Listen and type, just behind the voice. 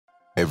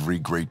Every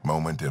great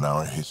moment in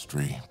our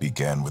history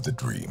began with a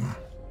dream.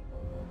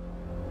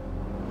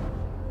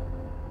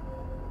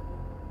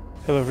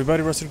 Hello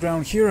everybody, Rusted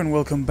Ground here, and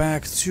welcome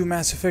back to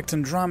Mass Effect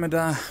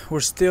Andromeda. We're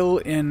still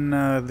in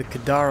the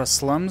Kadara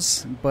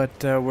slums, but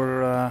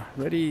we're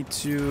ready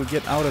to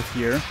get out of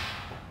here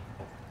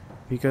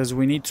because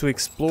we need to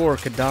explore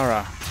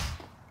Kadara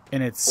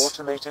in its...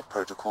 Automated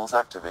protocols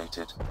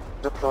activated.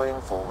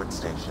 Deploying forward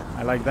station.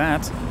 I like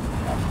that.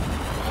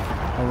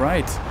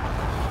 Alright.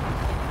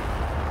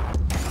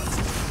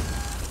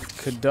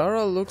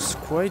 Kadara looks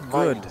quite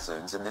good. Mining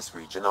zones in this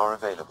region are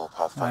available,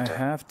 Pathfinder. I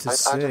have to I've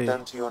say, added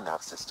them to your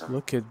nav system.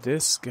 Look at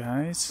this,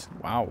 guys.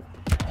 Wow.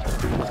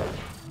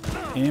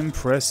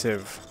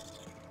 Impressive.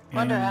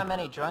 Wonder how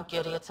many drunk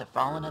idiots have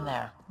fallen in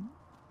there.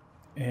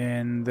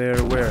 And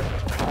there, where?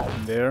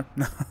 There?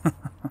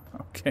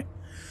 Okay.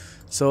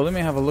 So let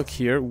me have a look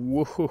here.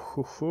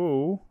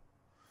 Whoa.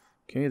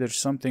 Okay, there's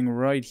something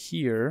right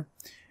here.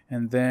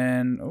 And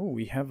then, oh,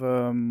 we have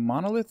a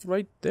monolith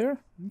right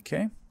there.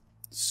 Okay.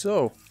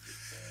 So,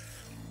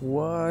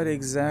 what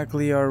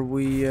exactly are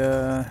we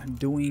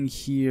doing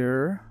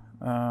here?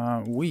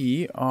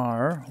 We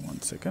are,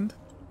 one second,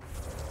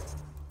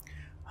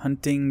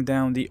 hunting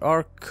down the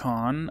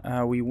Archon.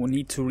 We will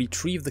need to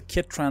retrieve the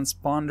kit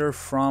transponder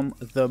from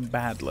the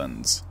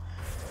Badlands.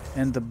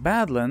 And the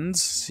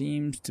Badlands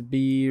seems to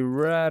be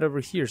right over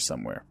here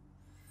somewhere.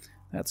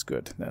 That's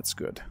good, that's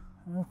good.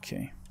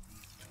 Okay.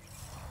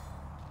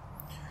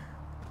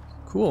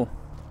 Cool.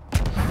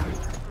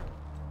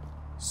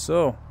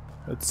 So,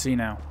 let's see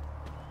now.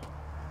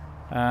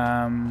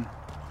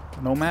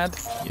 Nomad?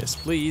 Yes,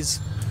 please.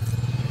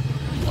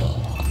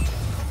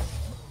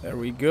 There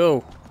we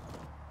go.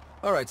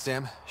 Alright,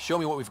 Sam. Show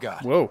me what we've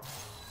got. Whoa.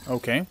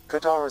 Okay.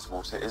 Kadara's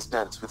water is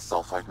dense with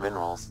sulfide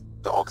minerals,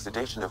 the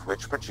oxidation of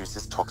which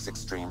produces toxic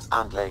streams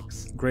and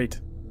lakes. Great.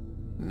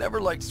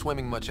 Never liked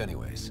swimming much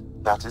anyways.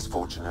 That is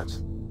fortunate.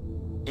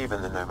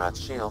 Even the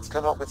Nomad's shields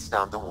cannot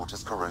withstand the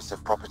water's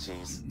corrosive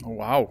properties. Oh,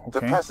 wow,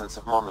 okay. The presence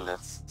of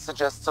monoliths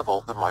suggests a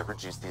vault that might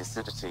reduce the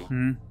acidity.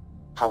 Hmm.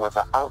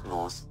 However,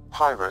 outlaws,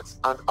 pirates,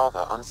 and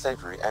other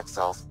unsavory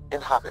exiles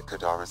inhabit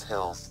Kadara's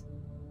hills.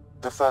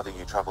 The further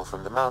you travel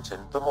from the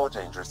mountain, the more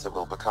dangerous it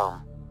will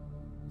become.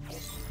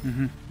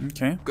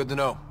 Okay. Good to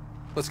know.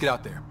 Let's get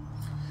out there.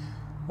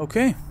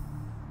 Okay.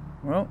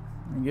 Well,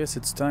 I guess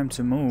it's time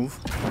to move.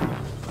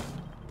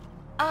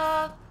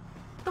 The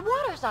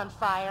water's on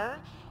fire.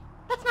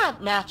 That's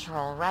not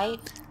natural, right?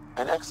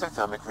 An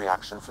exothermic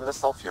reaction from the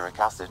sulfuric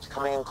acid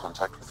coming in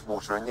contact with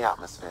water in the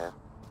atmosphere.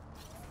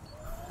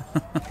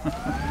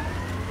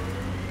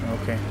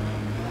 Okay.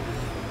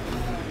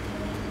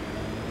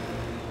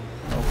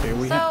 Okay,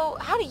 we So,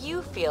 how do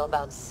you feel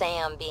about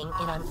Sam being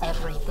in on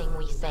everything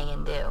we say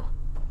and do?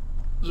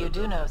 You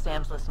do know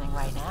Sam's listening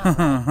right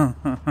now.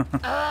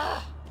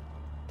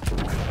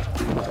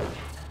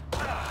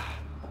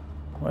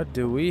 What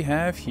do we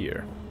have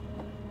here?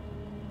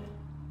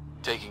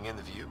 Taking in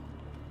the view.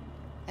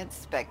 It's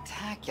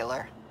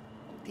spectacular.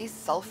 These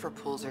sulfur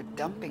pools are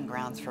dumping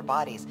grounds for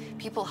bodies.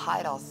 People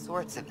hide all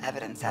sorts of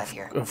evidence out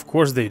here. Of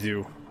course they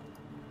do.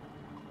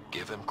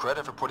 Give him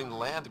credit for putting the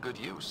land to good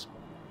use.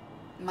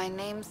 My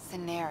name's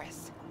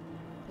Cineris.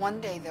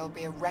 One day there'll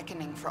be a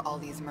reckoning for all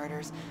these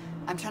murders.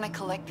 I'm trying to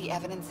collect the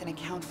evidence and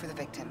account for the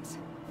victims.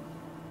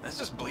 That's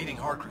just bleeding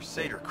heart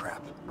crusader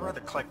crap. I'd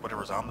rather collect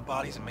whatever's on the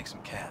bodies and make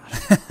some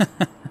cash.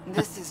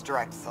 This is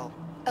Drexel,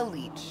 a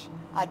leech.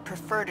 I'd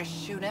prefer to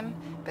shoot him,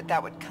 but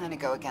that would kind of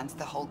go against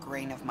the whole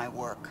grain of my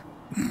work.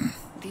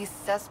 These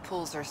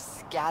cesspools are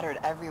scattered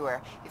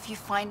everywhere. If you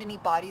find any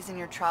bodies in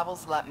your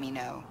travels, let me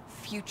know.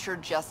 Future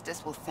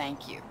justice will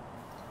thank you.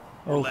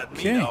 Let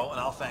me know,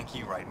 and I'll thank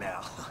you right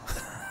now.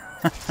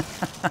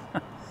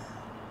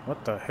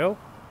 What the hell?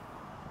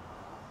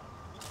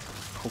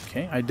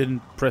 Okay, I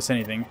didn't press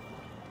anything.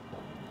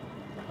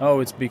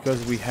 Oh, it's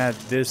because we had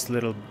this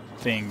little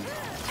thing.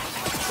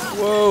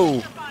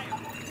 Whoa!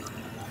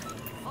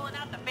 Pulling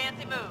out the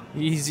fancy move.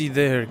 Easy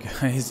there,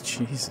 guys.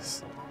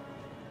 Jesus.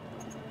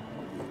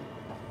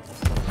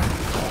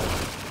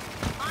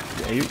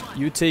 Yeah,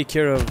 you take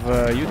care of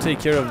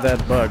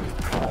that bug,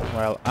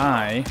 while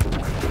I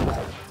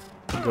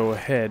go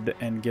ahead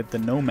and get the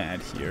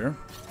Nomad here.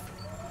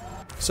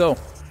 So,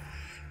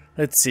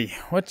 let's see.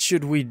 What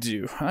should we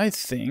do? I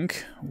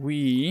think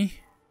we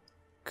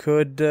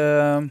could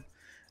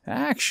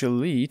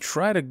actually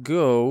try to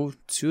go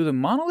to the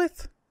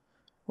monolith.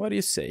 What do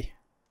you say?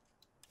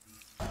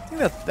 I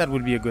think that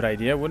would be a good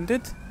idea, wouldn't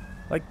it?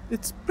 Like,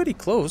 it's pretty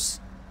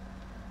close.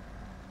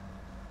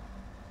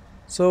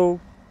 So,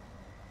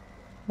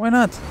 why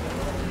not?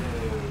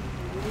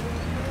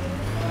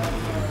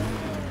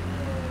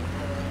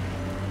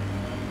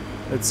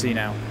 Let's see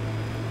now.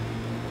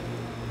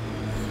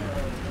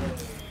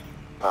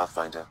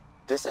 Pathfinder,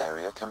 this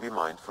area can be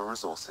mined for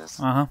resources.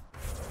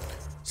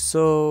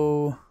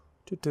 So,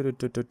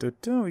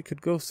 we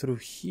could go through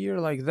here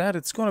like that.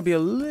 It's going to be a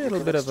little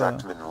bit of a...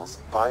 extract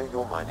minerals via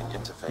your mining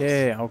interface.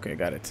 Yeah, okay,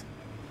 got it.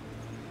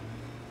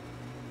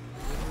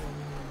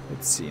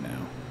 Let's see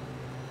now.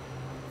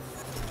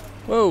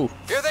 Whoa!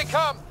 Here they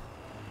come!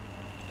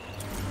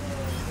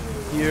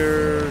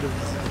 Here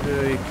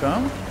they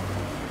come?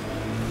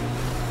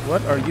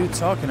 What are you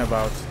talking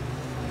about?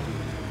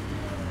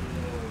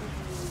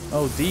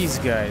 Oh, these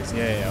guys.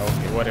 Yeah,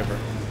 okay, whatever.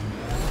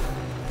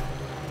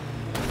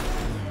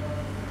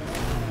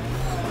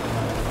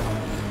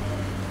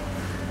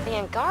 The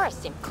Angara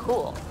seem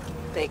cool.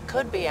 They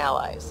could be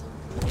allies.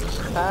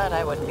 But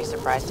I wouldn't be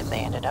surprised if they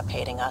ended up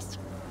hating us.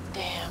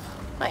 Damn,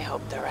 I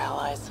hope they're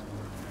allies.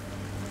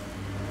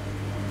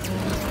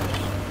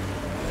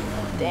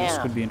 Damn. This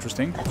could be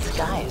interesting. That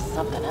sky is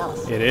something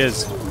else. It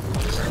is.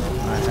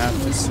 I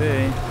have to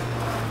say.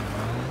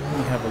 Let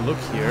me have a look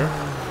here.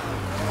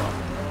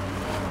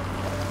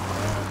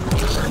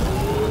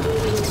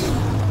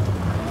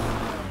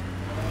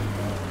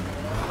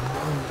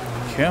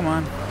 Come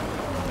on.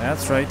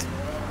 That's right.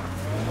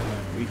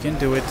 We can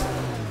do it.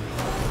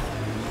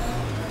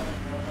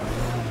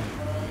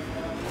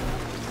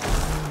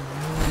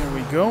 Here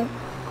we go.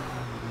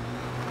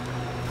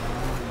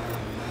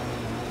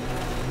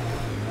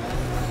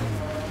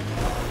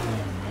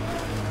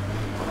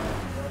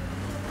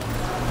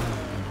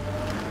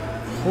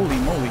 Holy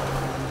moly.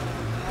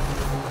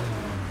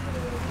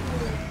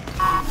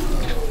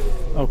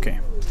 Okay.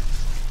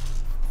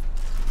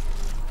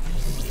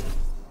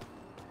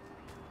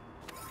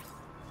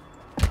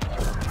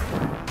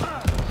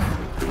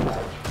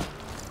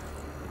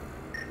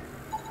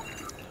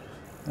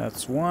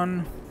 That's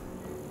one.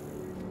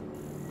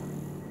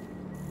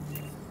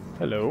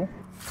 Hello.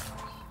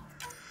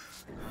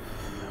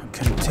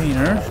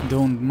 Container.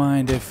 Don't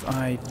mind if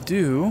I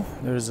do.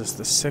 There's just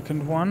the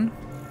second one.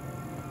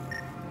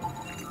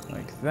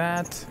 Like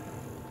that.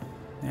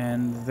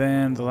 And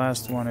then the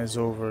last one is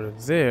over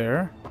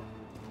there.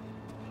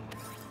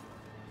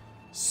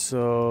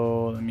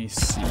 So let me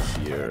see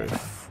here.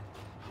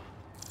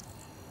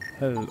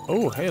 Hello.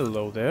 Oh,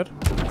 hello there.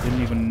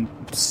 Didn't even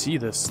see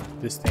this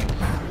thing.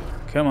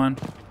 Come on.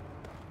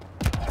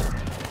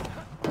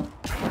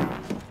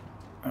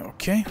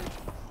 Okay.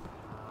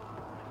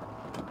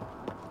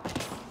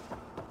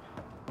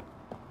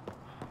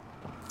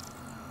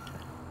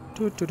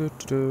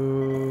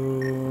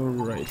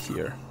 Right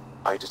here.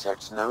 I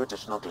detect no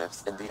additional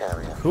glyphs in the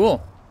area.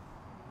 Cool.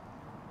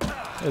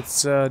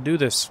 Let's do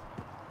this.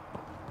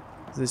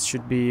 This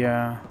should be,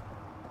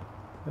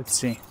 let's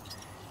see.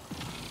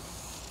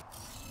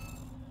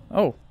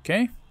 Oh,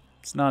 okay.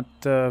 It's not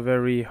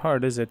very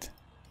hard, is it?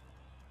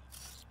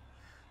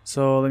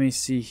 So let me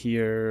see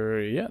here.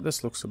 Yeah,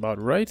 this looks about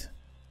right.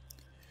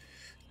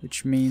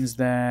 Which means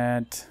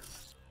that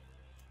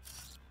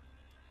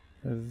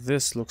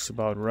this looks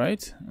about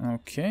right.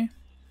 Okay.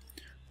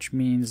 Which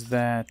means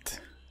that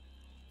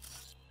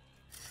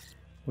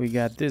we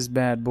got this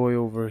bad boy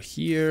over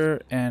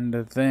here, and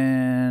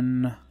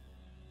then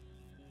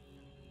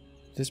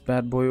this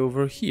bad boy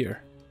over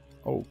here.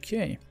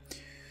 Okay.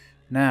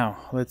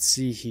 Now, let's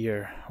see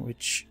here.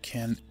 Which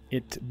can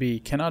it be?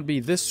 Cannot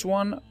be this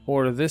one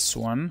or this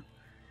one.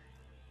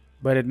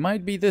 But it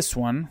might be this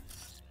one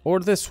or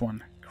this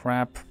one.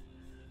 Crap.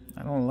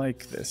 I don't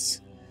like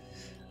this.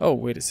 Oh,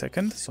 wait a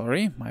second.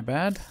 Sorry, my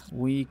bad.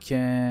 We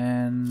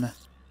can...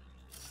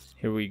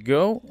 Here we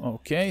go.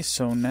 Okay,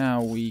 so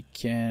now we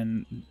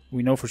can...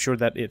 We know for sure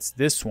that it's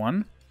this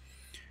one.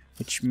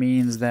 Which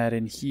means that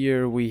in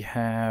here we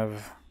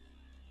have...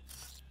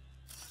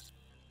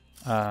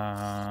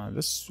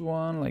 this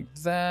one like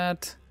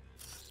that,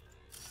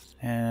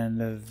 and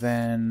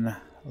then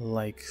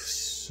like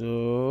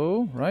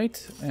so,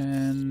 right?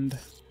 And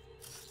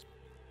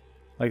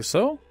like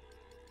so.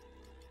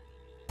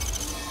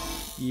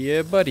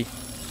 Yeah, buddy.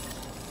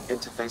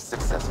 Interface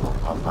successful,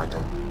 Pathfinder.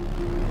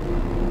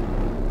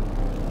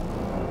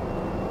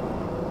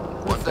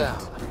 One down,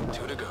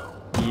 2 to go.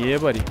 Yeah,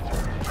 buddy.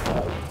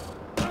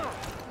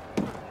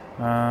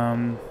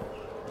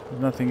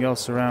 Nothing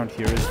else around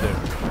here, is there?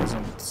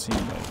 Doesn't seem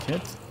like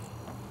it.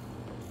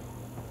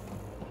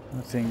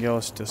 Nothing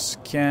else to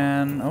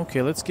scan.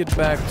 Okay, let's get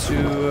back to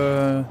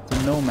the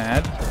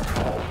Nomad.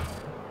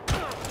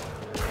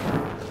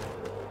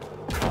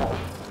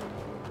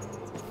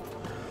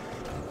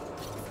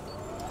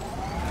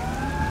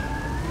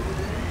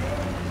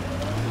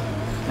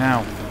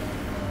 Now,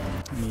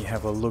 let me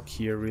have a look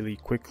here really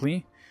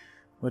quickly.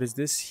 What is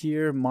this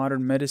here?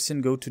 Modern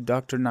medicine. Go to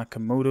Dr.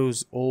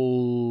 Nakamoto's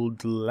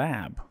old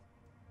lab.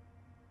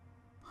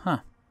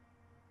 Huh.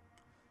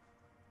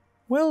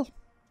 Well,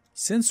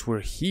 since we're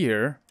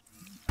here,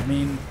 I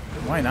mean,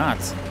 why not?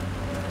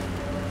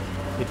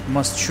 It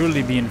must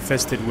surely be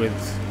infested with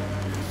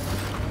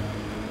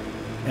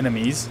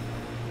enemies.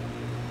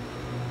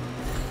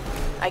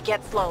 I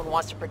get Sloan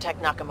wants to protect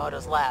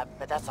Nakamoto's lab,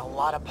 but that's a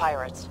lot of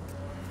pirates.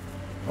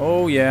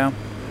 Oh, yeah.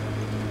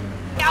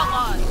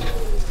 Outlaws!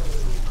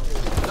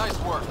 Nice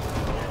work.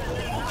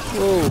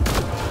 Whoa.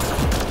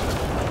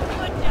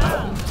 Good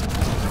job!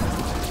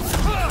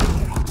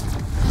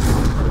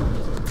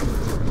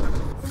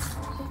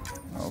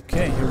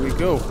 Okay, here we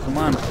go. Come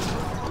on.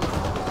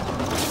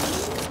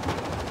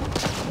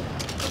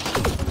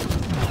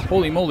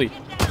 Holy moly.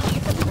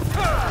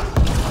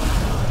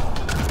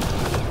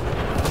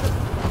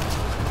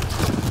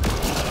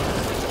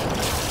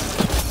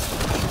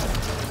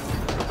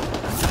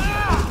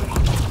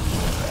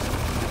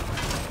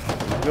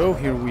 go,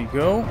 here we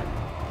go.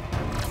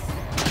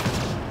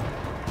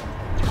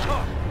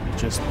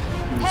 Just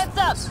Heads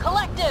up,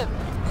 collective!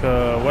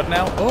 what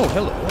now? Oh,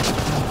 hello.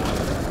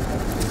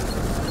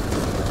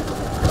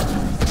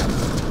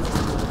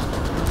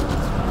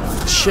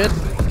 Shit.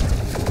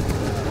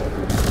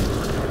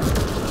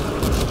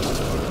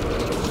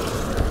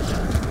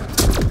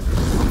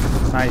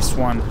 Nice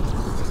one.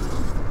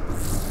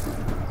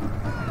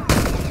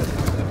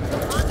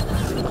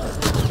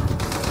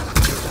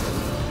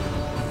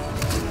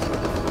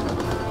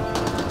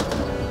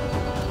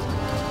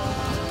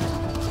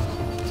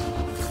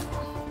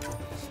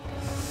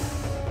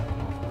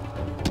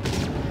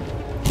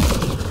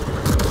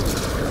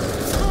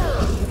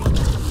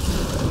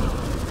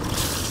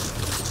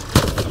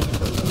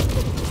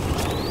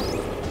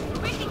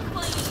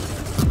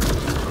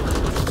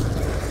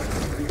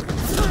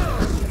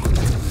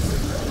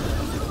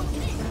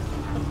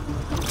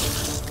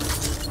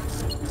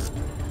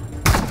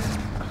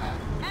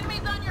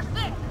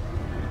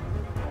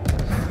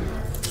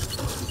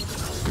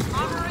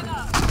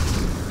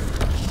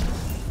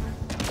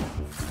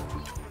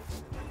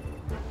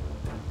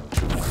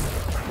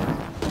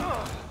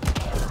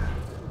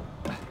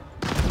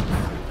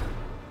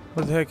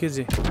 Where the heck is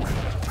he?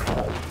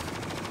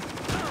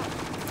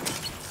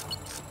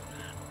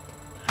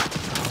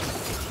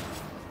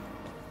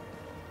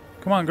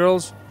 Come on,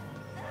 girls.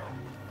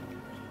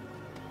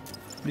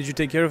 Did you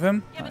take care of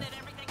him?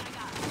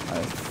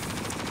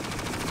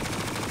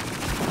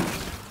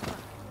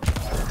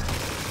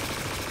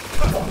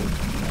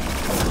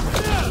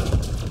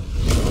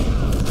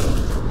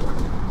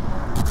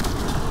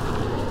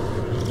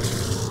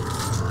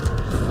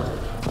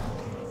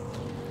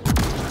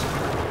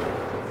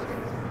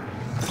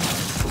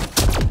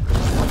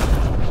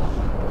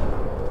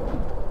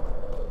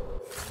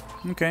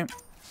 Okay.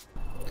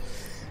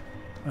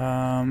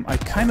 I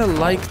kind of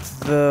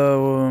liked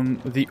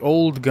the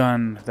old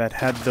gun that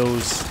had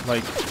those,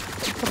 like...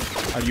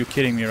 Are you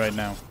kidding me right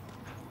now?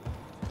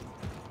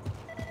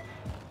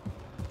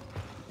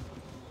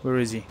 Where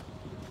is he?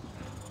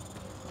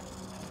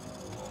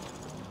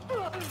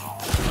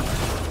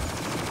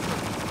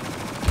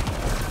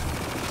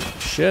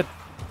 Shit.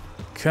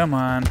 Come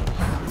on.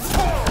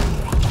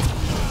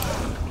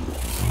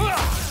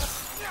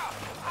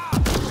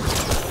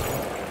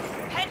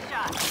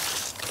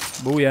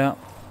 Booyah.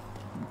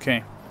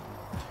 Okay.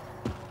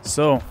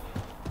 So.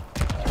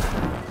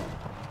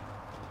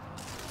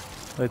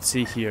 Let's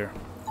see here.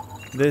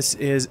 This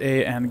is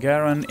a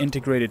Angaran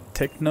integrated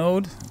tech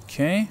node.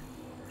 Okay.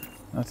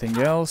 Nothing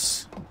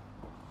else.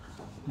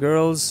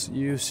 Girls,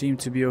 you seem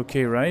to be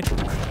okay, right?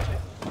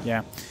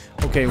 Yeah.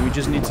 Okay, we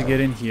just need to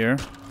get in here.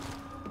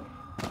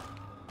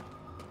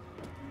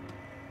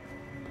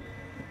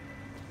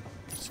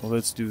 So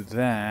let's do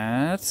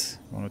that.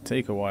 Gonna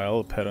take a while,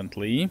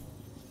 apparently.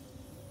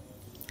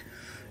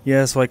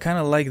 Yeah, so I kind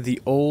of like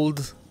the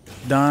old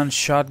Dawn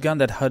shotgun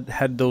that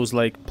had those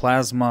like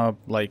plasma,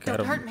 like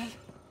Don't hurt me.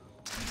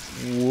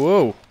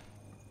 Whoa!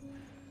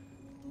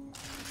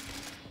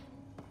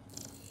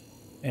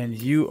 And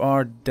you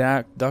are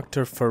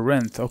Dr.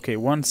 Ferenth. Okay,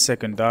 1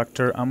 second,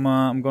 Doctor. I'm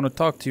gonna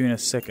talk to you in a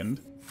second.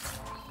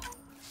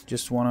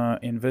 Just wanna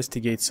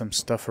investigate some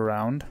stuff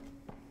around.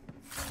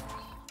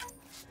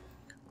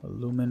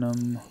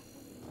 Aluminum.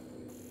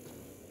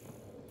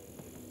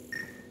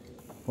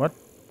 What?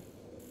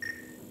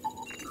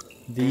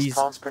 These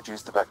plants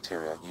produce the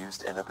bacteria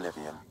used in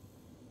Oblivion.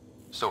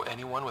 So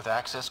anyone with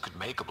access could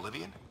make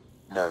Oblivion?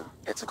 No,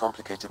 it's a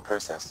complicated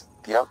process.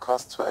 The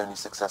outcasts were only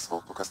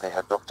successful because they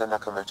had Dr.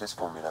 Nakamoto's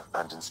formula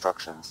and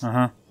instructions.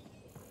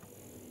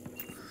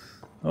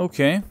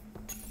 Okay.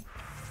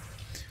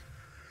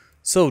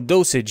 So,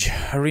 dosage.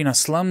 Arena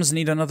slums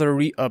need another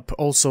re-up.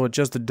 Also,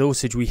 adjust the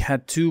dosage. We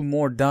had 2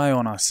 more die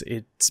on us.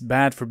 It's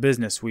bad for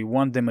business. We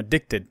want them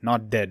addicted,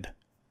 not dead.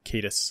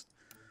 Cadus.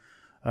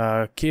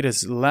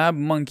 Cadus, lab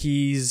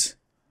monkeys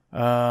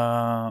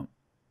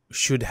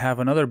should have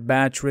another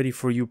batch ready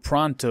for you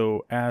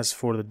pronto. As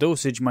for the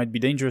dosage, might be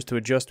dangerous to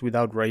adjust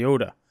without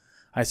Ryota.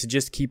 I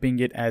suggest keeping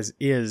it as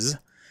is.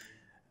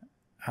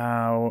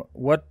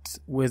 What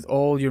with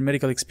all your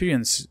medical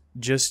experience?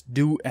 Just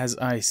do as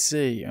I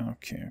say.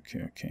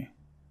 Okay.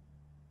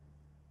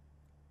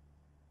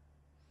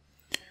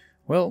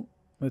 Well,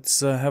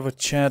 let's have a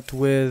chat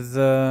with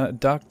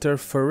Dr.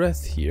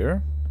 Ferenth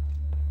here.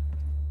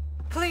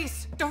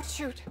 Please, don't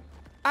shoot.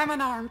 I'm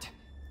unarmed.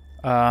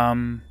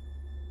 I'm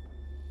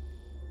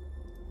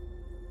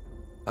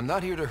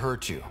not here to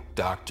hurt you,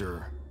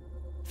 Dr.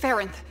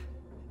 Ferenth.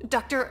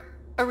 Dr.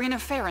 Arena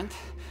Ferenth.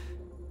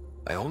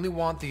 I only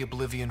want the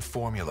Oblivion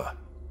formula.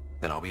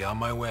 Then I'll be on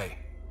my way.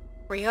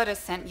 Ryota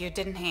sent you,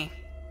 didn't he?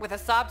 With a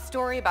sob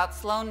story about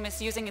Sloan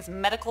misusing his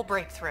medical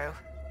breakthrough.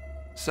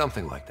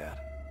 Something like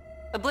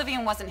that.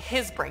 Oblivion wasn't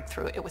his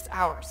breakthrough, it was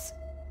ours.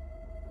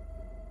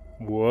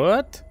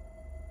 What?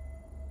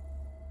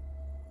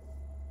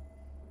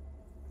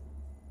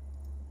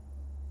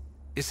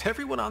 Is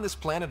everyone on this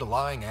planet a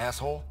lying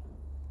asshole?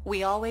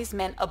 We always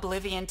meant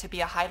Oblivion to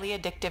be a highly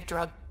addictive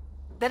drug.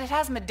 That it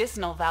has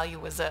medicinal value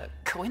was a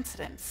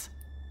coincidence.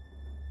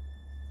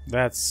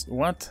 That's...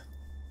 what?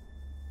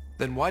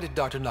 Then why did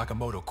Dr.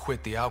 Nakamoto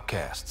quit the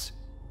Outcasts?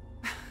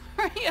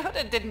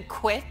 Ryota didn't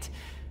quit.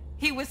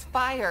 He was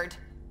fired.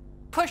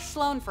 Push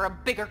Sloan for a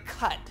bigger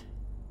cut.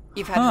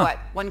 You've had what,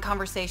 one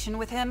conversation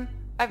with him?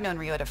 I've known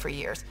Ryota for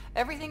years.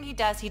 Everything he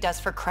does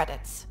for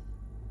credits.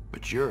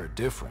 But you're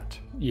different.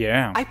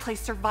 Yeah. I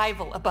place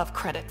survival above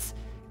credits.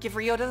 Give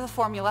Ryota the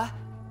formula,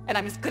 and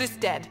I'm as good as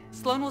dead.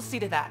 Sloan will see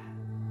to that.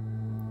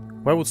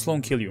 Why would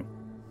Sloan kill you?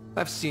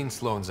 I've seen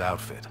Sloane's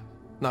outfit.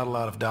 Not a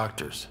lot of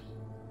doctors.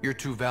 You're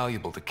too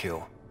valuable to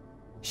kill.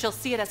 She'll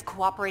see it as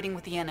cooperating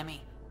with the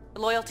enemy.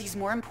 Loyalty's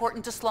more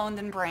important to Sloan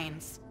than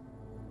brains.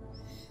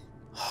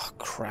 Oh,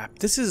 crap.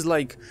 This is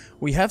like...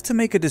 we have to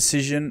make a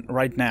decision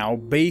right now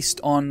based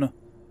on...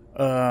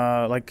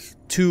 like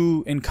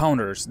 2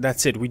 encounters.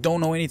 That's it. We don't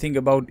know anything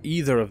about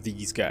either of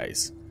these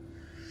guys.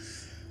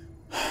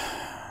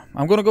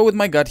 I'm gonna go with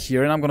my gut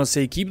here, and I'm gonna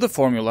say keep the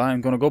formula.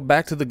 I'm gonna go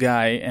back to the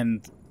guy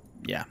and...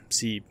 yeah,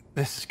 see...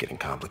 This is getting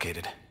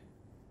complicated.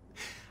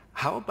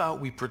 How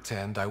about we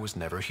pretend I was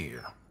never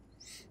here?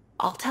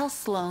 I'll tell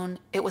Sloan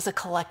it was a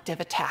collective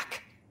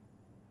attack.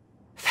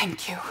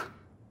 Thank you.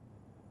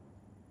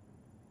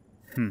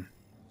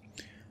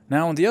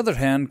 Now, on the other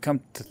hand,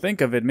 come to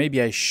think of it,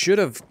 maybe I should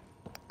have,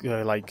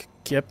 like,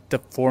 kept the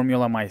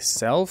formula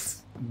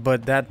myself,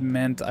 but that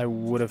meant I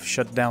would have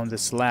shut down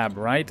this lab,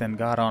 right? And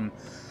got on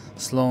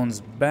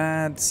Sloan's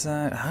bad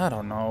side. I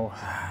don't know.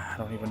 I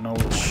don't even know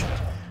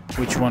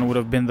which one would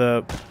have been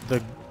the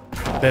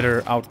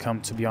better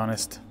outcome, to be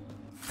honest.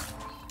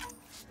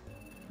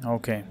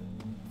 Okay.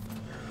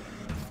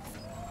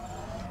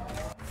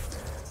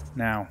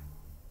 Now.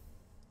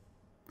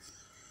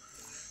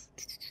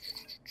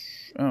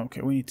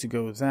 Okay, we need to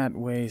go that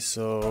way,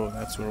 so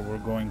that's where we're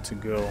going to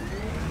go.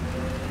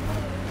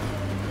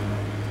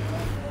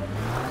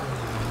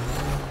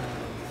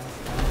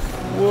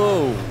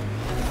 Whoa!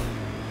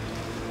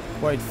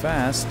 Quite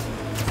fast.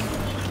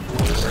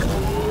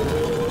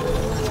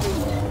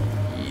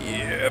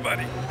 Yeah,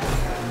 buddy.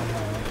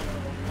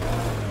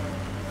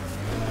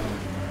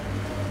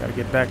 Gotta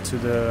get back to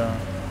the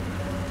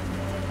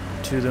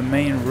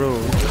main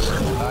road.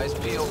 Eyes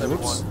peeled,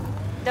 everyone.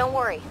 Don't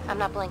worry, I'm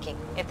not blinking.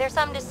 If there's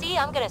something to see,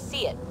 I'm gonna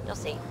see it. You'll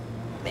see.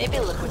 Maybe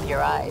look with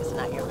your eyes,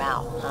 not your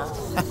mouth, huh?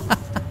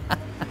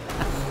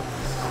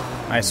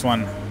 Nice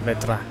one,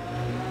 Vetra.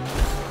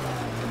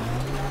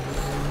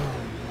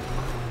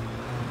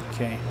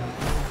 Okay.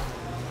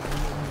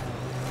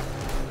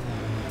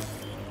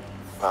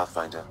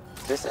 Pathfinder,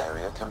 this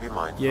area can be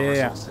mined for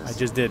Yeah, resources. I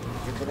just did.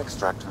 You can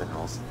extract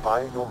minerals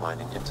via your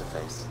mining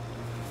interface.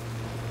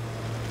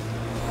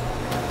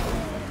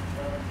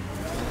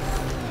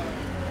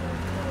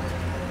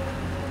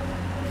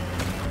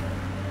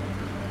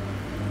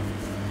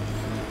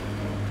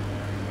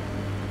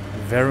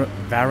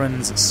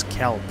 Varan's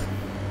scalp.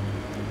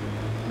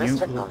 This New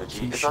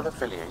technology is location.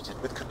 unaffiliated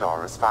with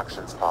Kadara's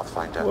factions,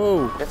 Pathfinder.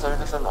 Whoa. Its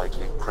owners are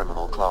likely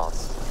criminal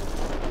class.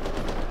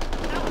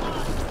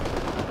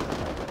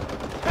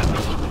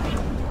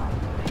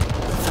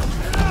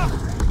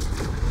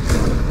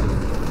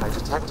 I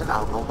detect an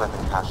outlaw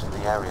weapon cache in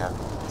the area.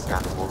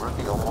 Scanning will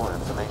reveal more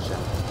information.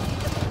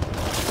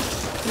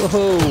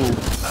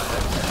 Whoa!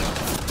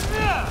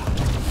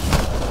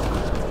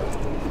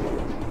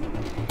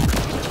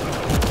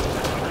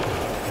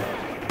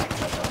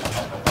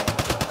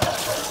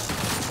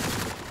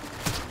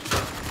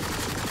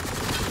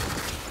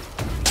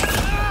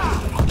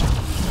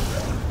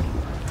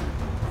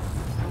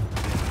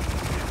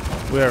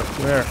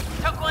 Where?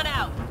 Took one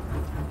out.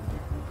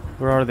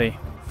 Where are they?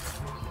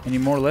 Any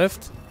more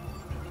left?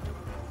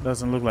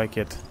 Doesn't look like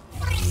it.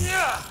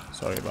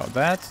 Sorry about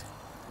that.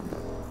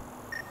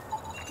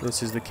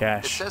 This is the It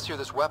cache. says here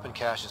this weapon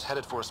cache is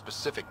headed for a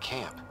specific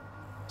camp.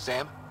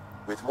 Sam?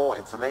 With more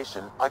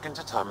information, I can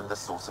determine the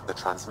source of the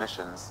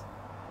transmissions.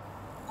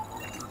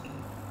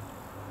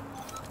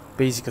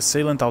 Basic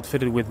assailant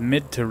outfitted with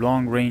mid to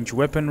long range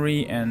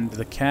weaponry, and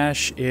the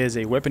cache is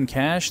a weapon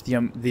cache.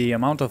 The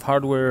amount of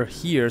hardware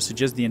here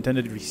suggests the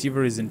intended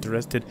receiver is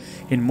interested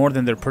in more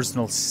than their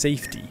personal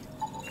safety.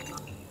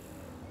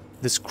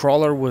 This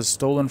crawler was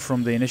stolen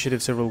from the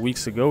initiative several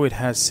weeks ago. It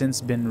has since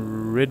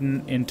been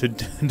ridden into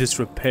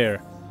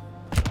disrepair.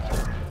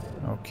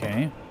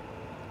 Okay.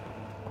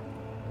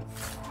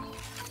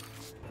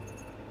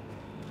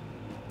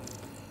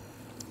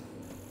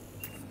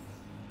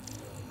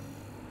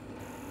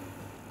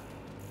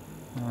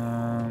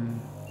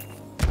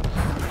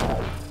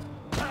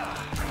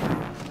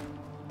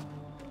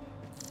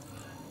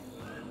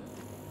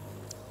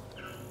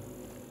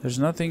 There's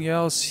nothing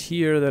else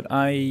here that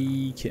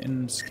I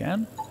can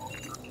scan?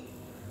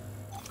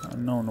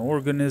 Unknown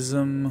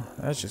organism.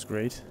 That's just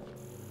great.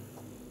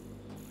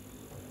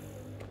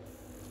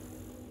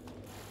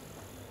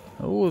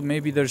 Oh,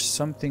 maybe there's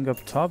something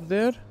up top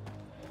there?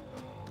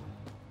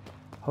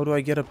 How do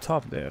I get up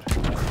top there?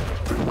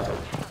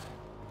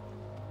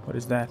 What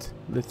is that?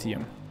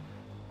 Lithium.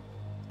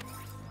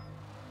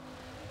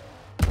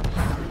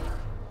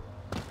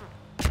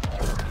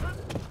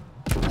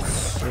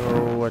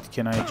 So what,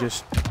 can I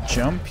just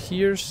jump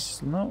here?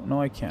 No,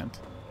 no, I can't.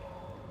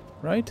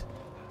 Right?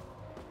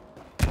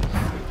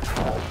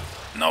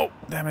 No,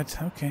 damn it.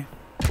 Okay.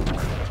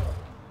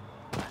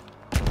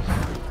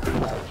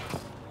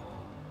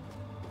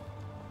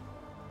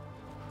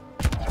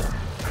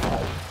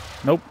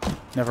 Nope.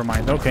 Never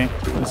mind. Okay,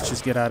 let's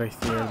just get out of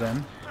here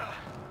then.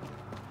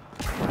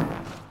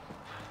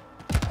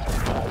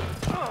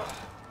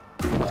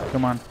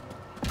 Come on.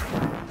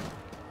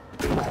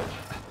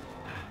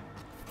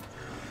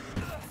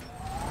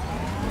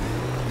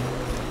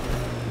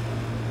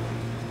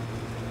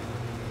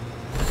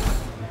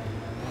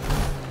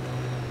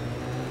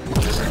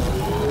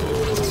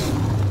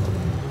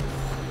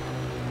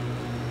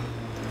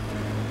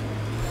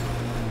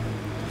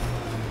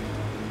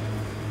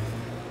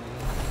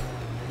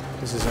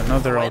 This is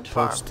another Wind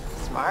farm. outpost.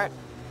 Smart.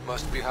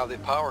 Must be how they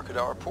power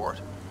Kadara port.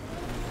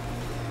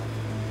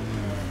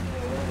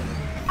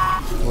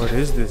 What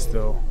is this,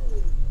 though?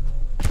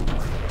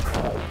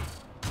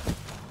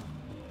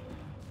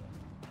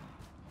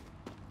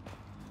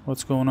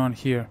 What's going on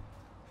here?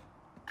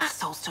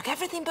 Assholes took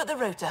everything but the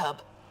rotor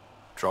hub.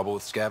 Trouble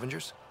with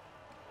scavengers?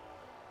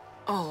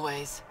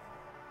 Always.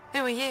 Who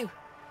are you?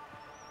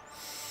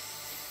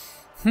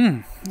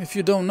 If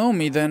you don't know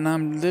me, then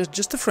I'm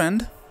just a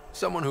friend.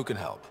 Someone who can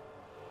help.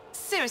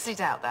 Seriously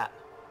doubt that.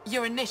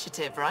 Your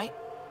initiative, right?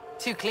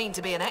 Too clean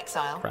to be an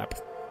exile. Crap.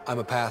 I'm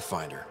a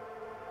Pathfinder.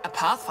 A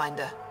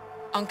Pathfinder?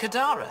 On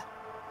Kadara?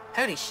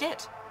 Holy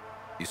shit.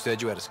 You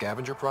said you had a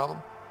scavenger problem?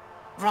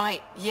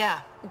 Right,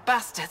 yeah.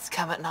 Bastards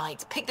come at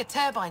night, pick the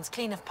turbines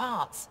clean of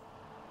parts.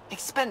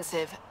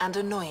 Expensive and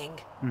annoying.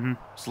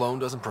 Sloan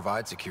doesn't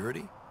provide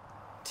security?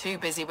 Too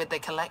busy with the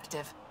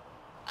collective.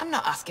 I'm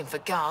not asking for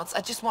guards,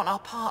 I just want our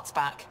parts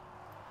back.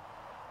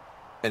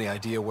 Any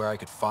idea where I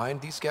could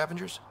find these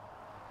scavengers?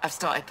 I've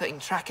started putting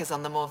trackers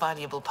on the more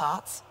valuable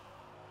parts.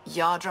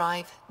 Yard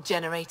drive,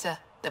 generator,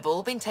 they've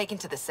all been taken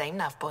to the same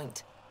nav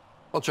point.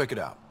 I'll check it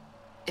out.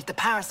 If the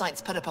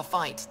parasites put up a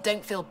fight,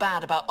 don't feel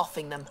bad about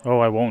offing them. Oh,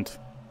 I won't.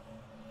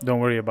 Don't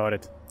worry about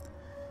it.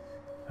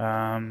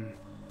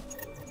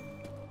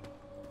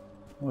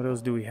 What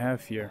else do we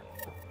have here?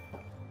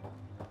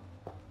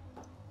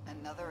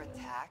 Another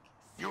attack?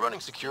 You running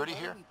security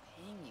here?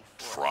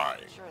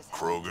 Trying.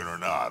 Krogan or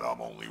not,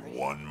 I'm only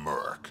one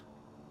merc.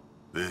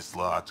 This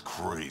lot's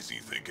crazy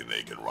thinking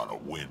they can run a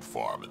wind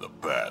farm in the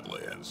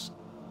Badlands.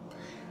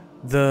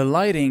 The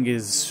lighting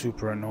is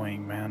super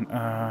annoying, man.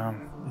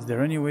 Is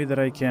there any way that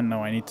I can...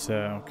 No, I need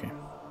to... Okay.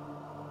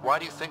 Why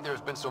do you think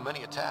there's been so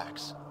many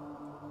attacks?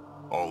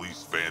 All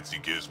these fancy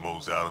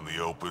gizmos out in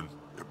the open,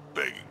 they're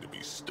begging to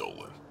be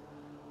stolen.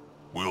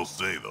 We'll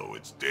say, though,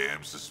 it's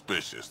damn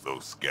suspicious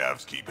those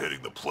scavs keep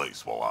hitting the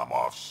place while I'm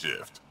off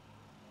shift.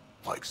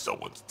 Like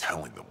someone's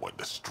telling them when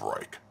to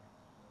strike.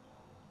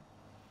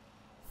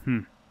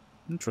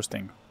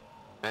 Interesting.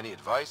 Any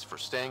advice for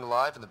staying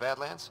alive in the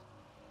Badlands?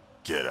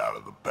 Get out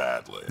of the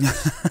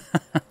Badlands.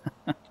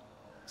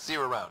 See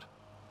you around.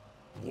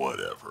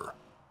 Whatever.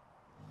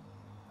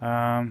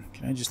 Can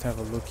I just have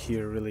a look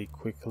here really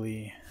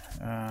quickly?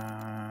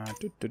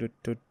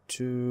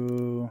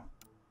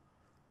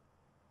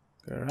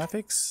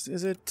 Graphics,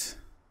 is it?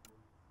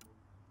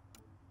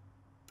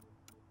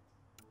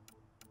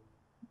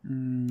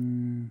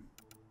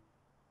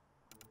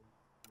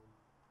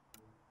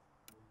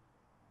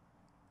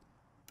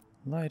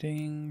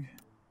 Lighting.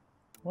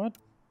 What?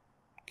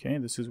 Okay,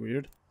 this is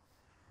weird.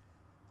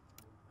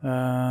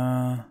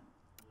 Yeah,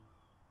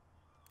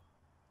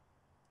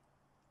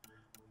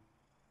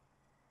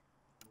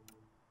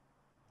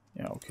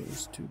 okay,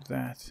 let's do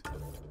that.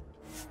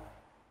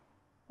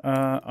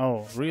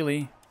 Oh,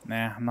 really?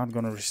 Nah, I'm not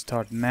gonna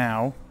restart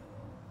now.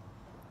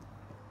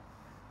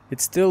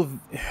 It's still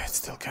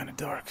kind of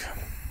dark.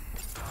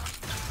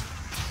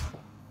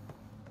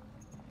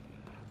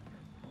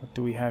 What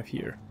do we have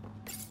here?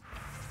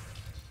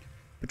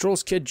 Patrol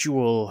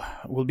schedule.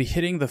 We'll be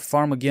hitting the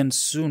farm again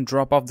soon.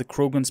 Drop off the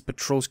Krogan's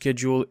patrol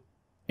schedule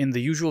in the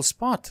usual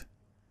spot.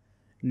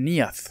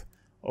 Niath.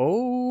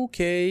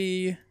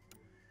 Okay.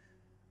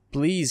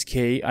 Please,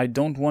 Kay, I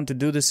don't want to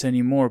do this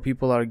anymore.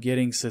 People are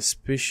getting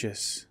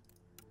suspicious.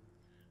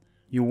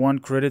 You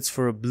want credits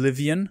for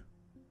Oblivion?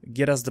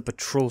 Get us the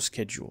patrol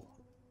schedule.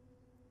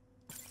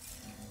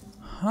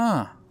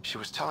 Huh. She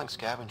was telling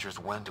scavengers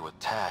when to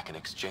attack in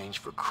exchange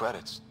for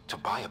credits to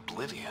buy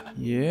Oblivion.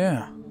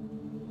 Yeah.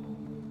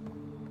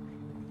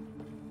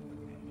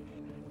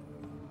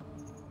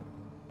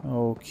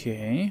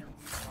 Okay.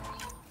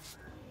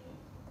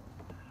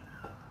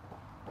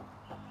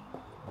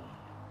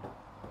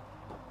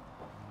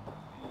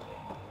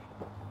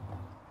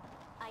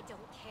 I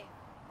don't care.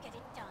 Get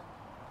it done.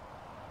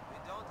 We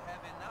don't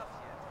have enough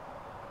yet.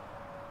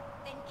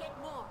 Then get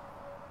more.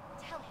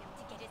 Tell him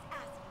to get his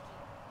ass in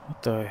gear. What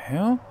the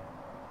hell?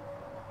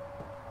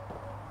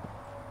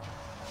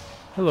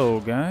 Hello,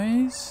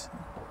 guys.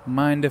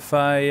 Mind if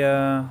I,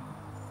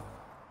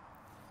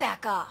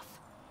 Back off.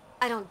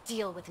 I don't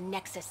deal with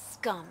Nexus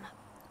scum.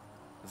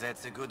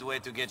 That's a good way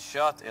to get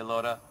shot,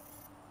 Elora.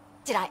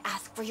 Did I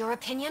ask for your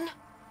opinion?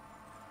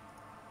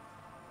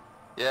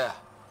 Yeah,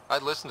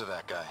 I'd listen to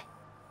that guy.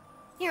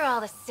 You're all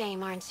the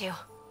same, aren't you?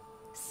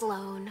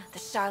 Sloan, the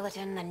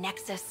charlatan, the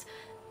Nexus,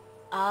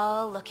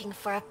 all looking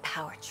for a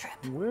power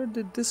trip. Where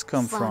did this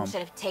come Sloan from? should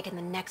have taken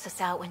the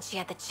Nexus out when she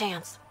had the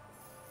chance.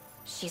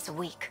 She's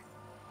weak.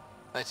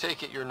 I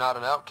take it you're not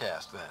an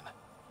outcast then.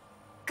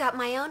 Got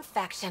my own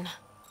faction.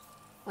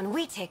 When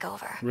we take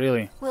over,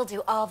 Really? we'll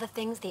do all the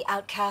things the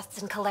outcasts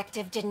and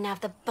collective didn't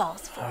have the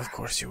balls for. Of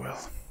course you will.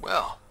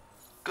 Well,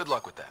 good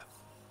luck with that.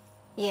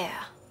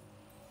 Yeah.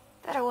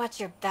 Better watch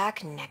your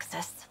back,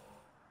 Nexus.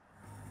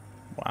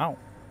 Wow.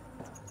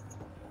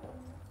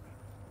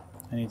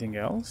 Anything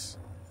else?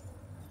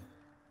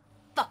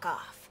 Fuck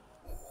off.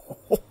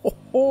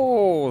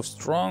 Oh,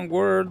 strong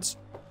words.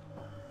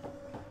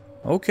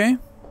 Okay.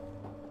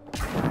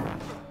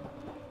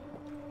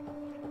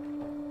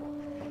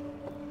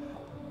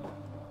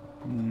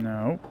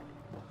 No.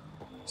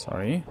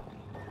 Sorry.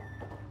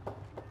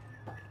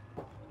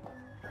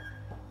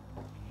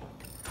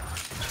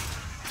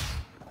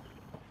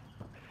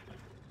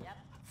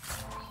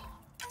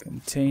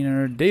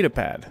 Container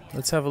datapad.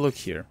 Let's have a look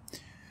here.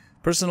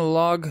 Personal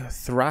log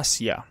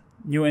Thracia.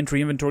 New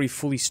entry inventory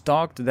fully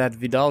stocked. That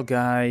Vidal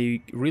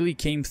guy really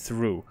came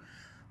through.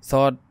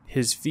 Thought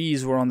his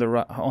fees were on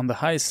the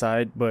high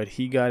side, but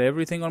he got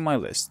everything on my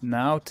list.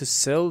 Now to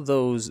sell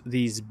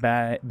these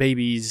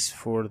babies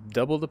for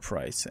double the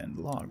price. And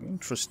log.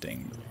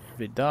 Interesting.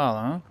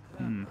 Vidal,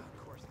 huh?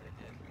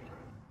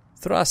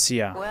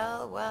 Thracia.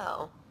 Well,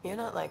 well. You're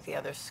not like the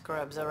other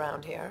scrubs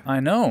around here. I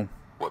know.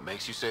 What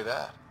makes you say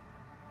that?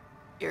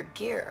 Your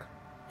gear.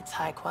 It's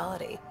high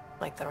quality,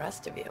 like the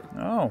rest of you.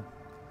 Oh.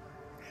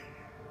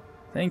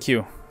 Thank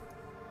you.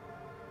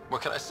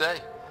 What can I say?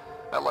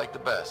 I like the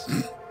best.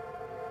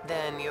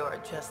 Then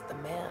you're just the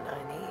man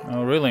I need.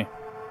 Oh, really?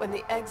 When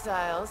the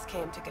exiles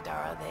came to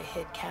Kadara, they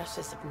hid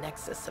caches of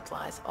Nexus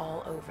supplies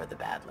all over the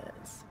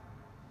Badlands.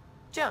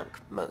 Junk,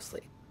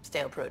 mostly.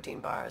 Stale protein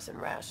bars and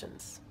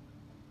rations.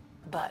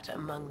 But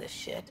among the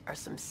shit are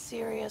some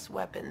serious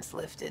weapons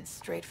lifted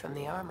straight from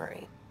the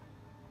armory.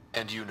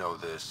 And you know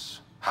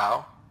this.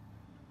 How?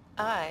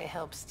 I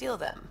helped steal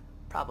them.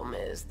 Problem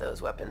is,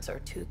 those weapons are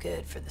too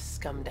good for the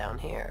scum down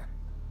here.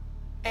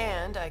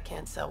 And I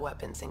can't sell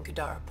weapons in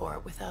Kadara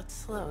Port without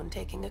Sloan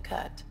taking a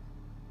cut.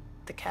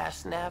 The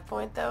cash nav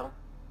point, though?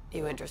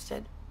 You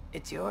interested?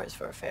 It's yours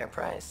for a fair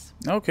price.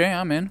 Okay,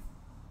 I'm in.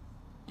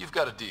 You've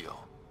got a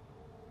deal.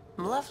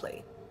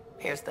 Lovely.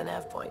 Here's the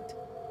nav point.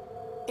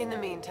 In the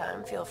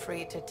meantime, feel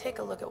free to take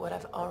a look at what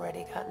I've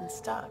already got in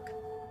stock.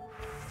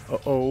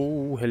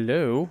 Uh-oh,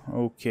 hello.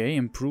 Okay,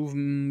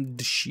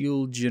 improved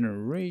shield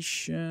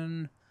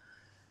generation.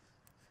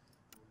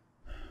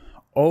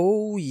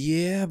 Oh,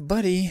 yeah,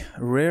 buddy.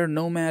 Rare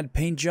Nomad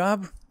paint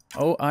job.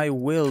 Oh, I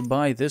will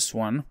buy this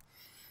one.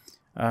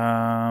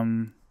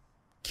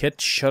 Kit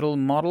shuttle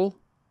model.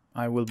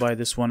 I will buy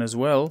this one as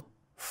well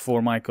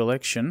for my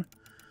collection.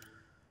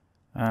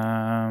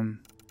 Yeah,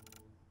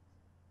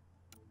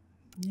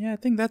 I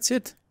think that's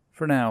it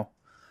for now.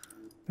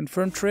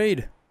 Confirm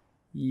trade.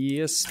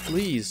 Yes,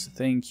 please.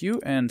 Thank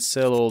you. And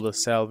sell all the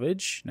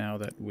salvage now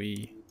that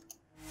we...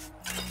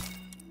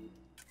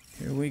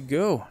 Here we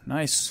go.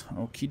 Nice.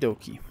 Okie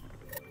dokie.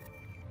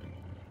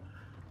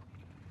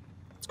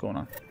 What's going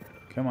on?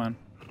 Come on.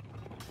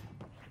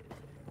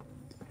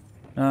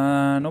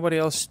 Nobody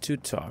else to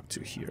talk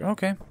to here.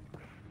 Okay.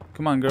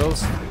 Come on,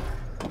 girls.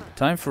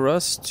 Time for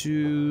us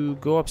to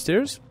go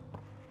upstairs.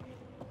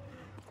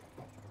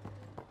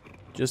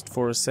 Just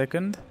for a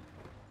second.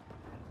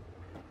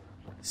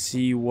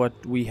 See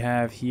what we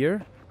have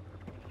here.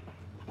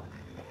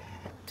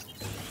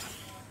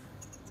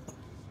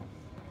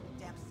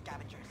 Damn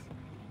scavengers.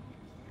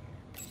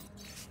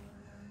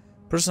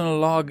 Personal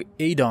log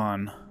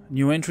Adon.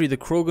 New entry, the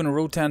Krogan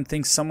Rotan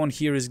thinks someone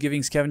here is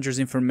giving scavengers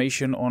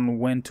information on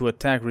when to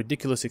attack.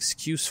 Ridiculous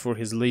excuse for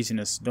his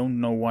laziness. Don't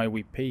know why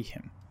we pay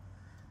him.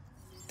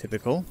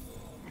 Typical.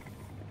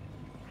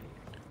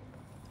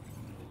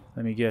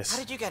 Let me guess. How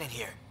did you get in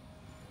here?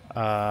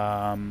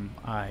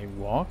 I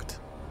walked.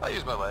 I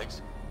use my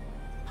legs.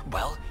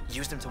 Well,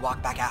 use them to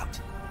walk back out.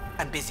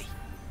 I'm busy.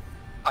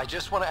 I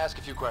just want to ask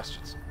a few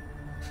questions.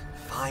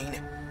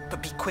 Fine,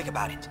 but be quick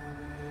about it.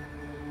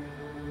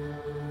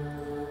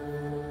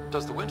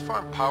 Does the wind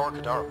farm power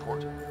Kadara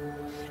Port?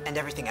 And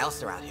everything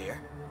else around here.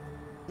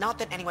 Not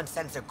that anyone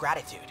sends their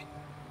gratitude.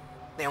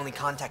 They only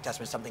contact us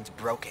when something's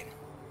broken.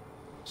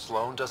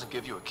 Sloan doesn't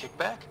give you a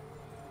kickback?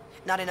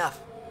 Not enough.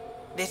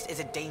 This is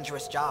a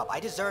dangerous job. I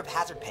deserve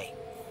hazard pay.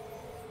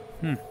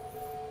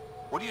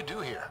 What do you do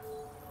here?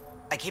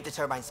 I keep the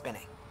turbine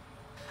spinning.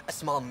 A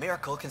small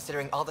miracle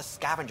considering all the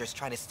scavengers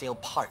trying to steal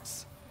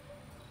parts.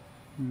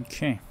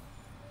 Okay.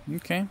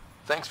 Okay.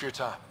 Thanks for your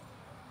time.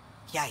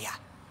 Yeah.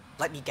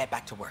 Let me get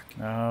back to work.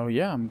 Oh,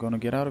 yeah, I'm gonna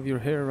get out of your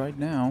hair right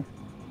now.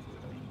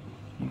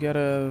 You got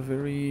a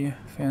very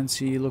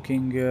fancy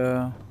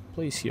looking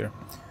place here.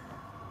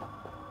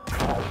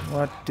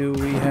 What do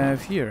we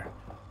have here?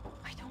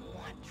 I don't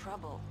want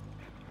trouble.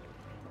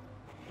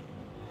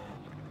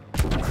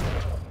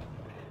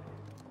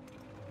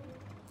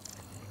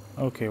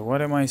 Okay,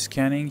 what am I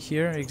scanning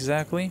here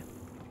exactly?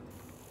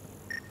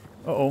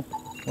 Uh-oh.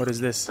 What is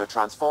this? The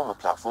transformer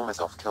platform is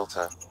off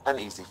kilter. An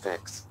easy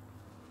fix.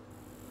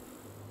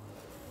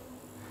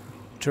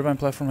 Turbine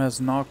platform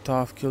has knocked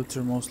off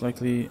kilter, most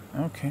likely.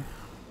 Okay.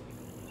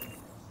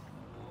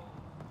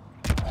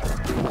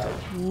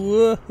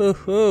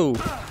 Whoa!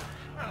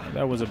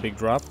 That was a big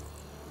drop.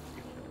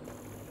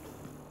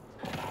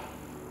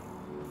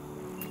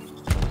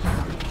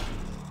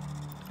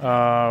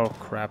 Oh,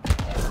 crap.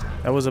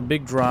 That was a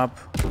big drop.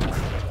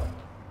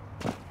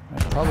 I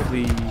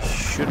probably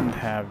shouldn't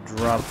have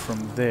dropped from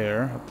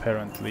there,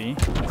 apparently,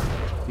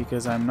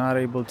 because I'm not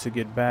able to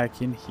get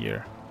back in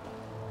here.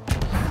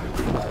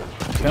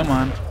 Come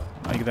on,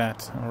 like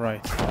that.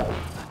 Alright.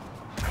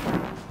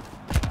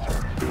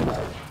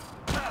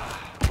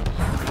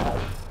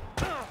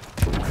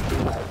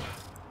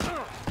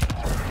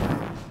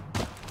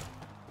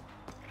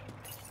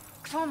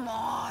 Come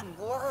on,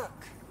 work.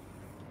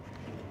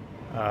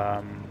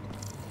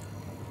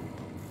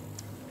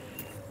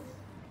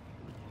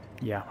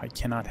 Yeah, I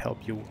cannot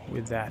help you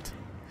with that.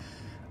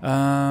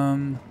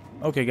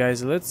 Okay,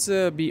 guys, let's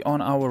be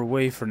on our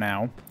way for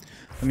now.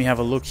 Let me have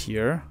a look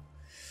here.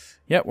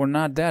 Yeah, we're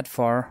not that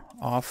far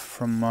off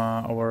from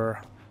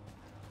our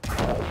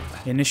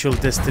initial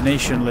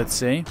destination, let's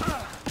say.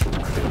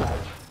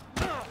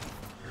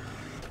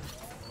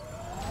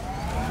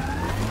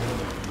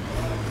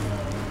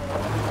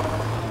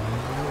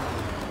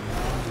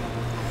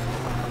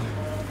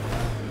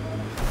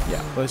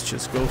 Yeah, let's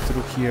just go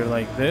through here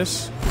like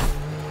this.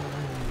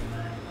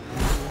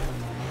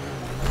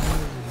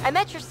 I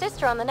met your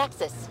sister on the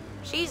Nexus.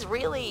 She's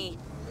really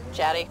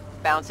chatty,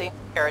 bouncy,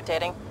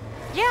 irritating.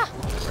 Yeah,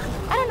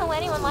 I don't know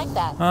anyone like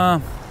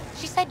that.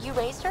 She said you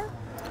raised her?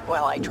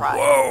 Well, I tried.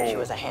 Whoa. She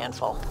was a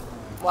handful.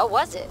 What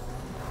was it?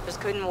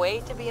 Just couldn't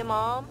wait to be a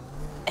mom?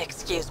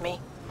 Excuse me?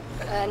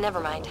 Never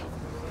mind.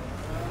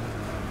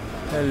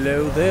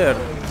 Hello there.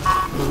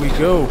 Here we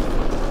go.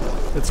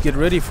 Let's get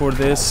ready for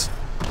this.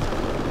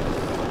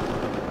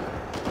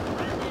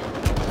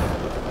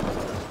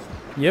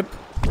 Yep.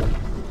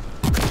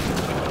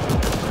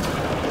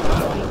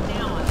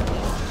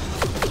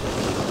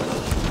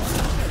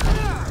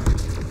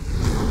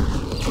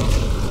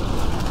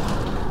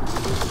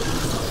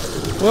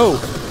 Whoa!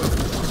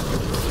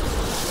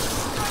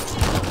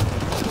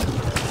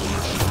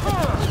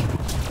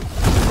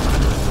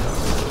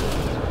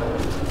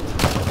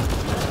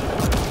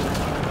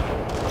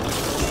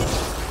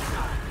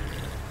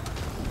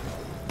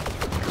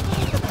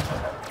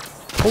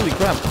 Holy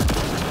crap!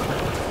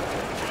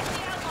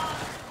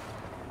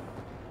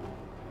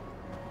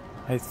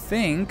 I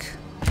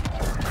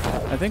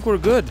think we're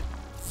good.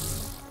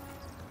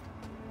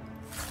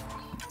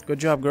 Good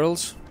job,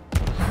 girls.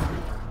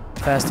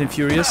 Fast and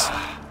furious.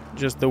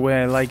 Just the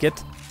way I like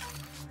it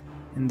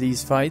in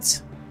these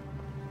fights.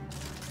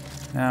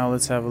 Now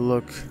let's have a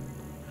look.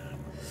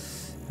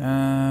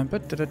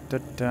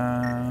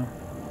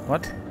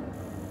 What?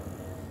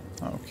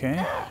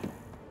 Okay.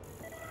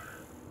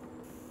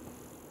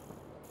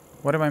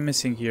 What am I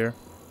missing here?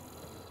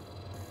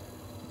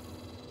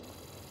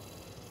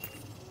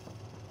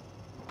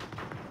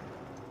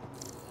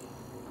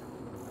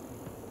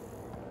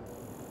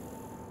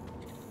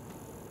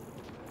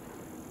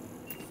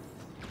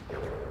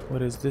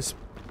 What is this?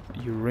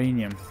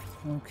 Uranium.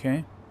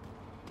 Okay.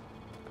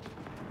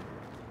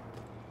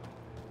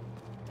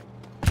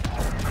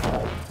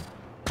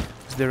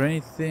 Is there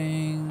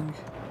anything?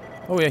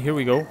 Oh yeah, here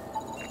we go.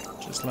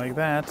 Just like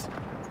that.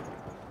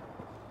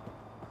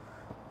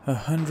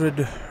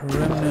 100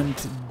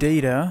 remnant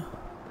data.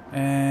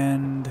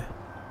 And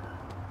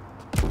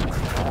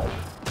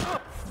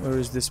where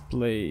is this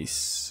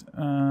place?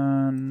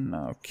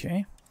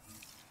 Okay.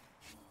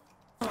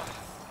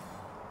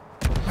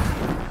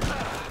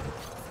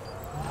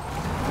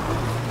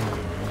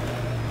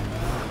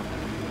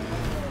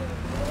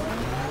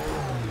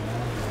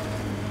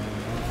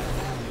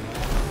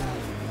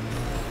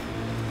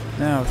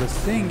 Now, the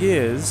thing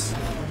is...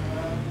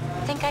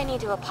 I think I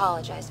need to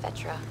apologize,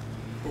 Vetra.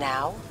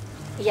 Now?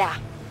 Yeah.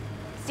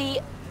 See,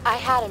 I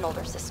had an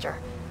older sister.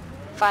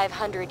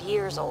 500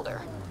 years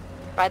older.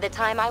 By the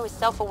time I was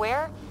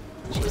self-aware,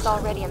 she was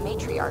already a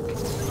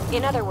matriarch.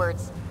 In other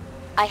words,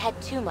 I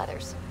had two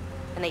mothers,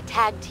 and they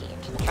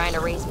tag-teamed, trying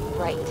to raise me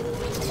right.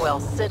 Well,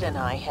 Sid and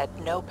I had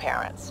no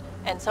parents,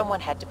 and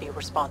someone had to be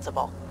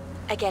responsible.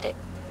 I get it.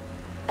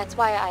 That's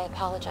why I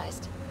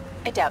apologized.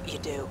 I doubt you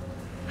do.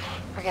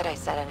 Forget I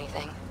said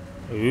anything.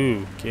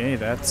 Ooh, okay,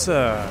 that's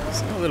a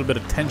little bit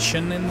of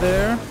tension in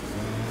there.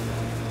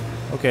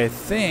 Okay, I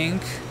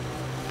think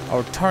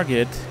our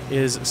target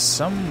is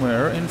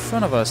somewhere in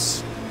front of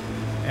us.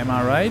 Am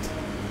I right?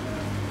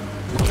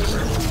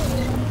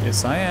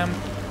 Yes, I am.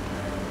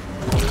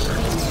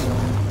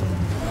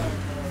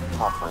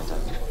 Pathfinder.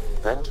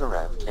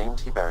 Venturev claimed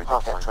he buried the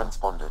Ket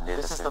transponder near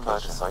this is the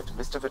murder site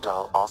Mr.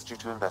 Vidal asked you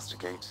to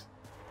investigate.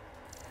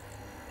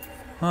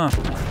 Huh.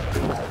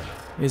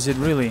 Is it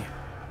really?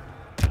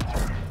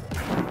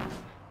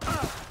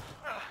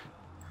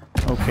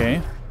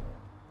 Okay.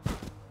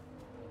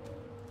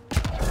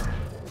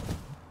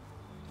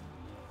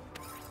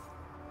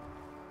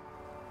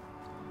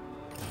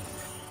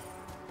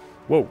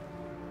 Whoa.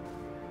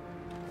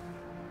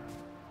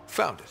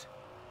 Found it.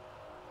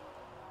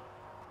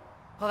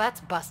 Well,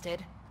 that's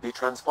busted. The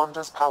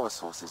transponder's power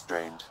source is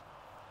drained.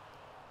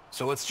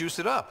 So let's juice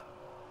it up.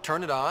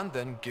 Turn it on,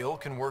 then Gil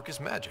can work his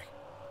magic.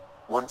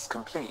 Once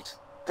complete,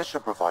 this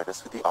should provide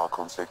us with the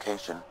Archon's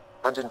location,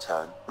 and in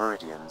turn,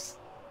 Meridian's.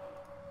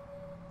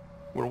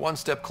 We're one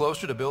step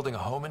closer to building a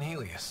home in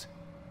Helios.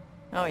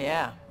 Oh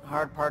yeah,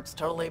 hard part's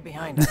totally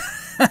behind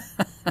us.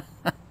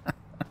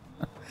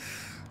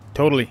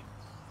 Totally.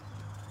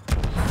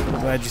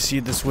 Glad you see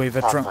it this way,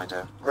 Veteran.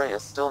 Pathfinder,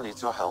 Reyes still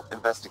needs your help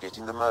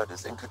investigating the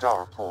murders in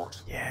Kadara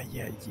port. Yeah.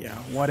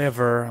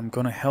 Whatever. I'm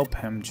gonna help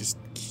him. Just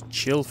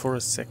chill for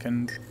a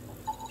second.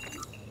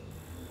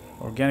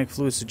 Organic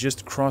fluids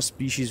suggest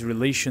cross-species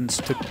relations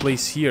took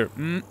place here.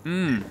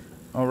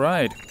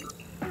 Alright.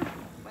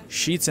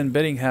 Sheets and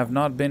bedding have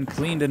not been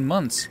cleaned in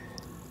months.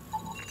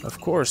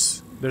 Of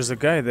course. There's a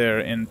guy there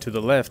and to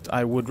the left.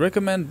 I would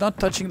recommend not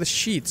touching the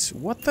sheets.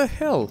 What the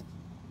hell?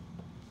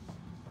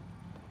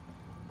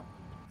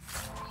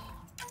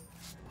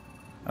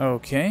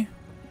 Okay.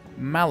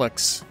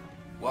 Malix.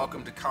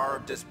 Welcome to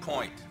Caribdis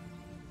Point.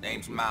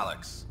 Name's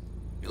Malix.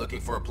 You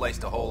looking for a place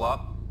to hole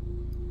up?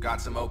 Got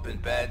some open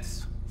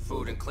beds.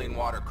 Food and clean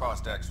water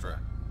cost extra.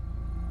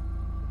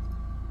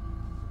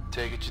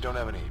 Take it you don't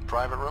have any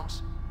private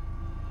rooms?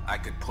 I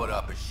could put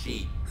up a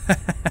sheet.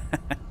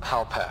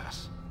 I'll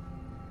pass.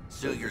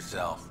 Sue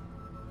yourself.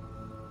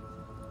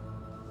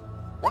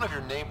 One of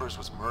your neighbors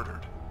was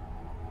murdered.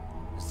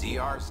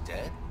 ZR's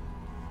dead?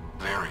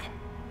 Very.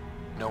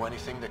 Know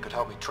anything that could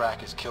help me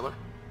track his killer?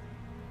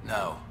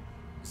 No.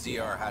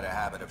 ZR had a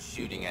habit of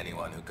shooting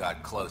anyone who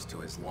got close to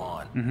his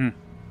lawn.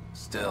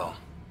 Still,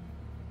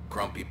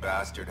 grumpy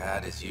bastard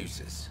had his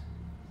uses.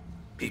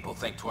 People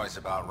think twice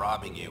about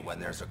robbing you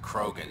when there's a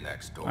Krogan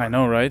next door. I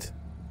know, right?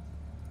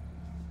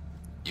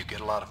 You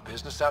get a lot of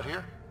business out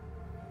here?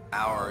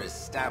 Our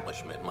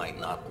establishment might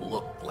not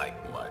look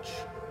like much,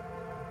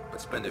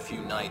 but spend a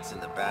few nights in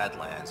the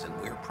Badlands and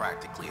we're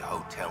practically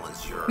hotel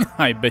azure.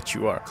 I bet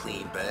you are.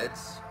 Clean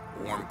beds,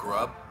 warm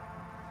grub,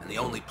 and the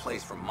only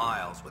place for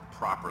miles with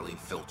properly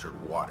filtered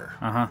water.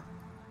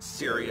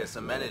 Serious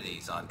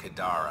amenities on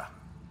Kadara.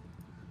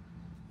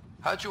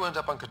 How'd you end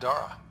up on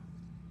Kadara?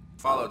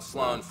 Followed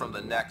Sloan from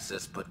the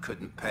Nexus, but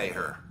couldn't pay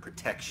her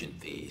protection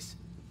fees.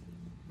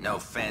 No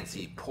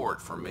fancy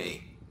port for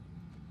me.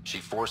 She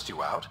forced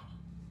you out?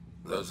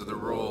 Those are the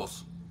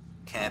rules.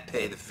 Can't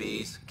pay the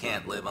fees,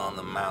 can't live on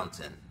the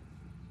mountain.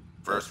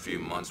 First few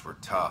months were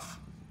tough.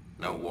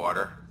 No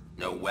water,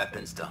 no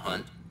weapons to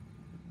hunt.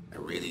 I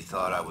really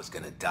thought I was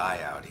gonna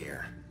die out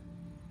here.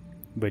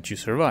 But you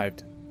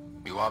survived.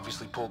 You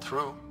obviously pulled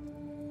through.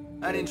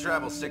 I didn't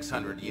travel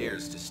 600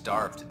 years to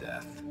starve to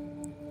death.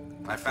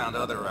 I found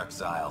other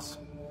exiles.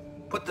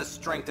 Put the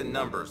strength in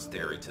numbers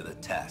theory to the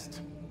test.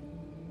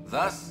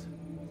 Thus,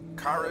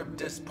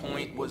 Caribdis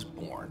Point was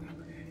born.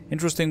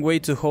 Interesting way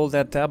to hold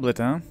that tablet,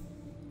 huh?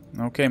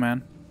 Okay,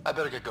 man. I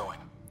better get going.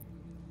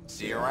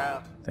 See you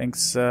around.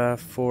 Thanks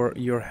for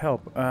your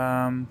help.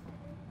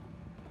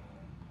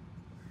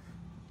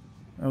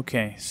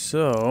 Okay,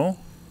 so...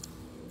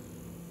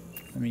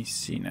 let me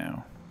see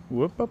now.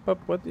 Whoop,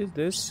 up, what is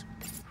this?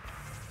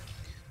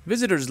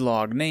 Visitor's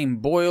log. Name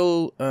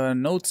Boyle.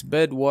 Notes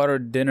bed, water,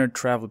 dinner,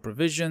 travel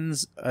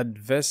provisions.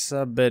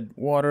 Advesa, bed,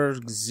 water.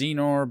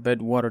 Xenor,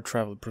 bed, water,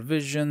 travel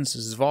provisions.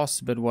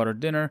 Zvos, bed, water,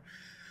 dinner.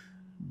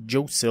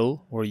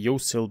 Josil, or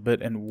Yosil,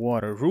 bed and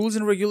water. Rules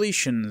and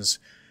regulations.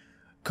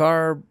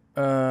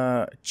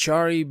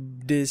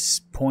 Charybdis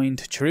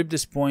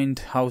Point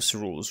house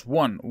rules.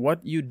 1.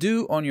 What you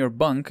do on your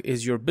bunk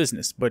is your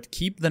business, but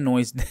keep the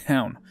noise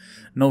down.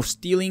 No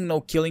stealing, no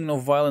killing, no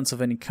violence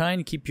of any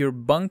kind. Keep to your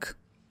bunk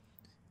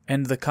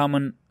and the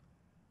common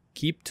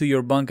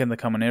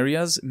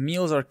areas.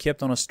 Meals are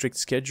kept on a strict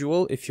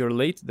schedule. If you're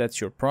late,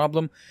 that's your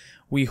problem.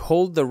 We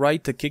hold the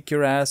right to kick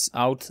your ass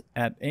out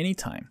at any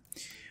time.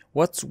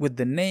 What's with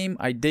the name?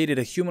 I dated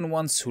a human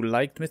once who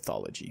liked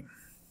mythology.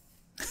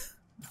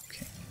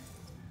 Okay.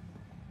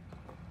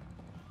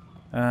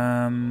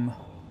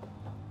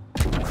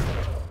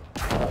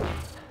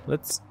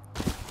 Let's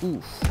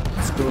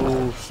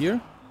go here.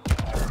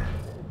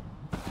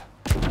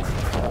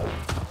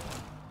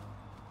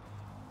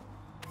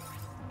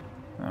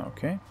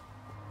 Okay.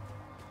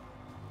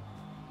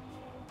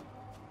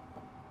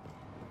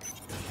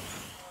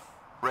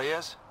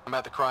 Reyes, I'm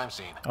at the crime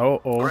scene. Oh.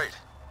 Great.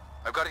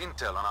 I've got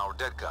intel on our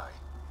dead guy.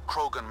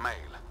 Krogan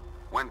male.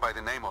 Went by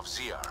the name of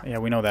ZR. Yeah,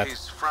 we know that.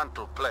 His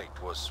frontal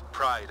plate was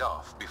pried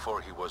off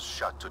before he was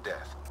shot to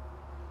death.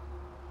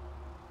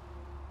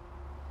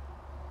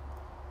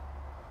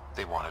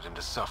 They wanted him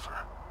to suffer.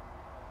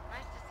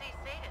 Nice to see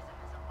sadism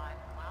is alive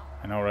and well.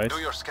 I know, right?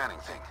 Do your scanning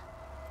thing.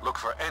 Look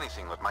for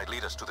anything that might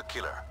lead us to the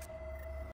killer.